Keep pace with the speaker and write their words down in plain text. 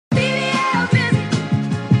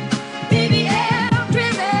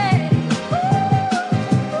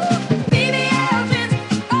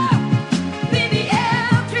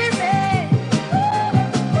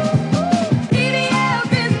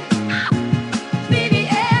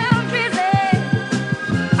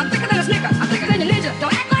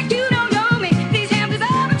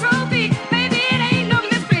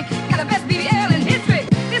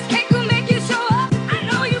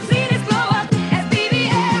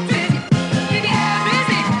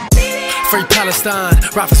Free Palestine,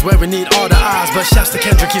 rap is where we need all the eyes. But shouts to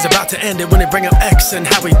Kendrick, he's about to end it when they bring up X and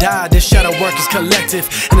how he died. This shadow work is collective,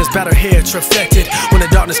 and this battle here it's reflected. When the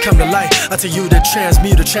darkness come to light, I tell you to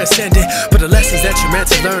transmute or transcend it. But the lessons that you're meant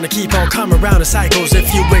to learn to keep on coming around in cycles. If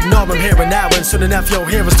you ignore them here and now, and soon enough your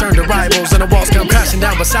heroes turn to rivals, and the walls come crashing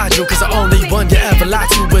down beside you. Cause the only one you ever lied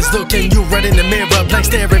to is looking you right in the mirror, blank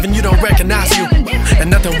stare, even you don't recognize you. And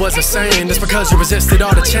nothing was the same, that's because you resisted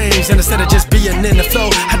all the change. And instead of just being in the flow,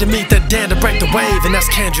 had to meet the dam to break the wave, and that's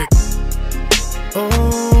Kendrick.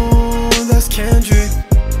 Oh, that's Kendrick.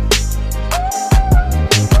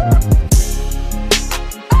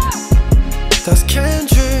 That's Kendrick.